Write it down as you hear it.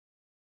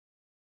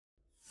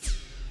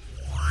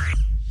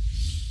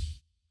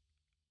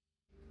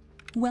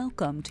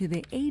Welcome to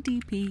the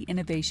ADP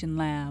Innovation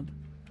Lab.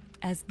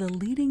 As the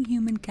leading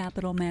human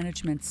capital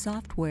management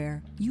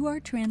software, you are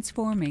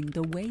transforming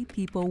the way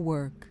people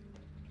work.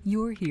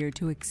 You're here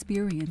to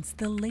experience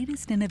the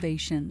latest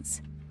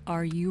innovations.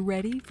 Are you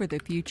ready for the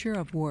future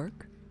of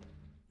work?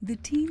 The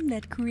team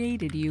that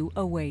created you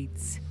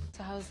awaits.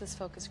 So how's this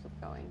focus group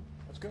going?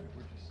 That's good.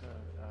 We're just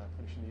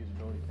finishing the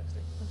usability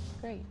testing.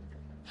 Great.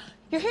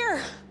 You're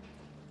here!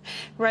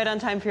 Right on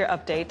time for your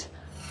update.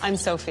 I'm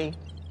Sophie.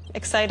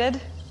 Excited?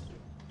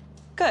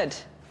 Good,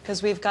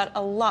 because we've got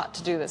a lot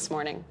to do this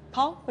morning.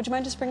 Paul, would you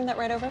mind just bringing that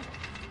right over?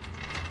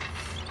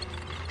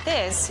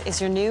 This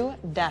is your new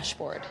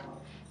dashboard.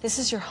 This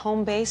is your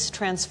home base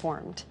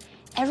transformed.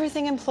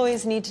 Everything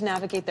employees need to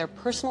navigate their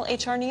personal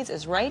HR needs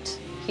is right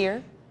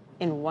here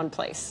in one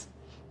place.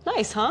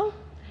 Nice, huh?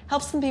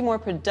 Helps them be more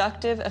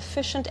productive,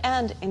 efficient,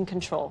 and in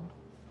control.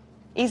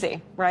 Easy,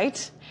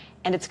 right?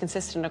 And it's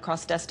consistent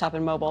across desktop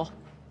and mobile.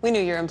 We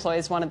knew your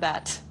employees wanted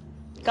that.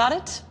 Got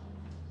it?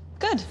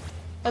 Good.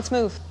 Let's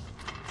move.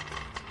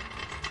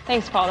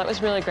 Thanks, Paul. That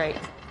was really great.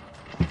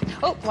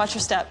 Oh, watch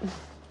your step.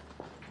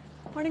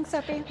 Morning,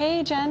 Sophie.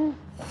 Hey, Jen.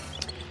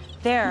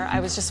 There, I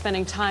was just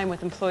spending time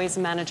with employees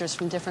and managers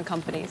from different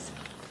companies.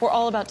 We're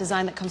all about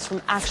design that comes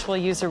from actual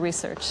user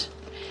research.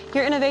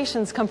 Your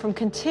innovations come from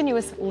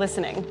continuous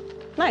listening.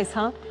 Nice,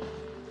 huh?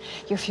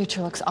 Your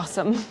future looks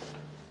awesome.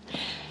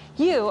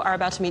 You are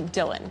about to meet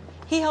Dylan.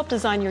 He helped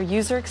design your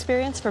user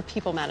experience for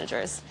people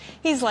managers.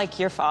 He's like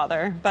your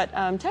father, but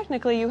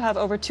technically you have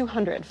over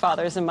 200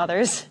 fathers and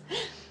mothers.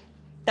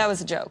 That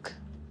was a joke,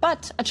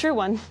 but a true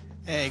one.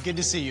 Hey, good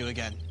to see you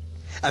again.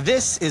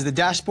 This is the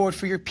dashboard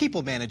for your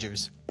people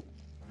managers.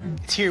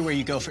 It's here where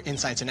you go for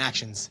insights and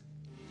actions.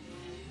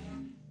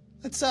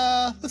 Let's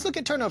look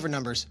at turnover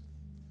numbers.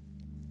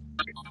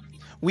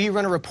 We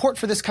run a report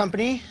for this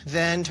company,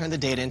 then turn the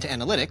data into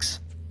analytics.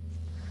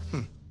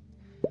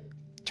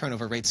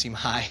 Turnover rates seem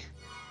high.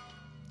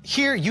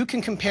 Here, you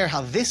can compare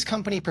how this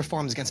company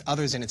performs against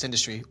others in its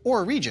industry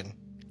or region,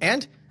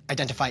 and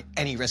identify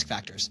any risk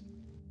factors.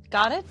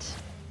 Got it?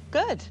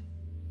 Good.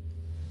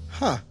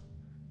 Huh.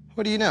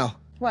 What do you know?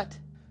 What?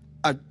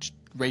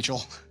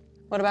 Rachel.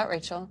 What about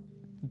Rachel?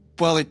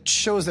 Well, it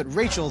shows that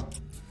Rachel,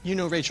 you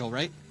know Rachel,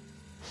 right?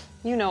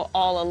 You know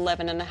all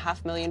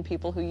 11.5 million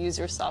people who use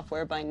your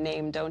software by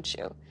name, don't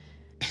you?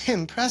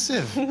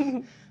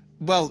 Impressive.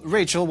 Well,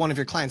 Rachel, one of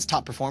your client's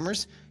top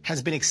performers,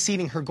 has been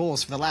exceeding her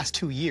goals for the last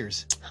 2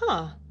 years.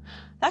 Huh.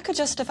 That could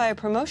justify a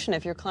promotion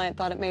if your client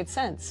thought it made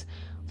sense.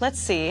 Let's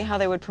see how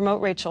they would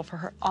promote Rachel for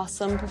her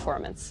awesome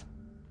performance.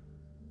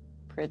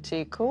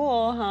 Pretty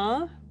cool,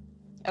 huh?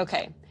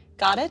 Okay,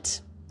 got it?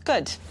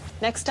 Good.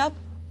 Next up,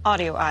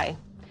 Audio Eye.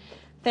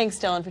 Thanks,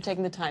 Dylan, for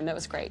taking the time. That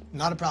was great.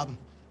 Not a problem.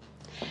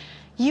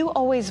 You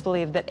always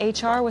believed that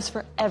HR was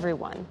for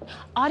everyone.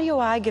 Audio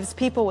Eye gives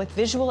people with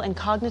visual and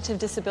cognitive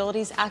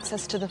disabilities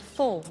access to the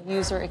full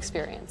user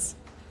experience.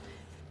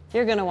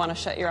 You're going to want to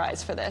shut your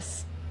eyes for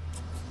this.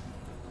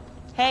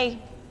 Hey,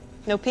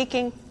 no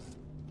peeking.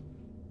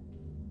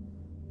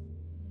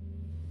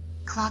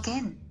 Clock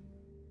in.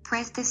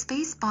 Press the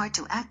space bar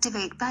to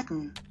activate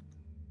button.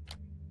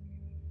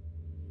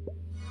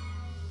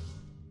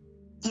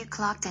 You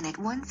clocked in at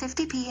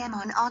 1:50 p.m.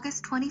 on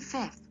August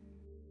 25th.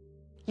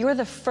 You're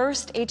the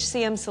first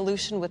HCM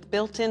solution with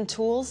built-in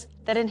tools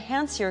that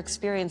enhance your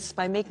experience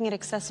by making it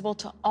accessible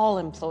to all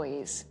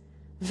employees.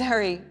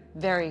 Very,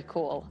 very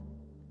cool.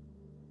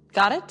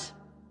 Got it?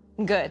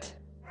 Good.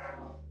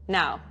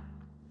 Now,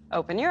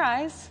 open your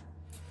eyes.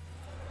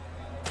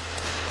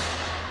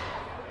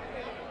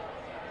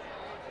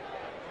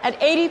 At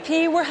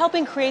ADP, we're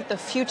helping create the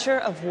future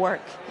of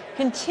work,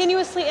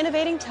 continuously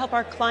innovating to help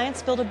our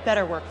clients build a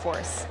better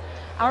workforce.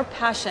 Our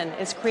passion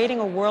is creating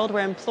a world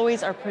where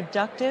employees are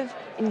productive,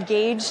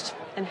 engaged,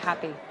 and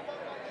happy.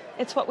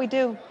 It's what we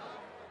do.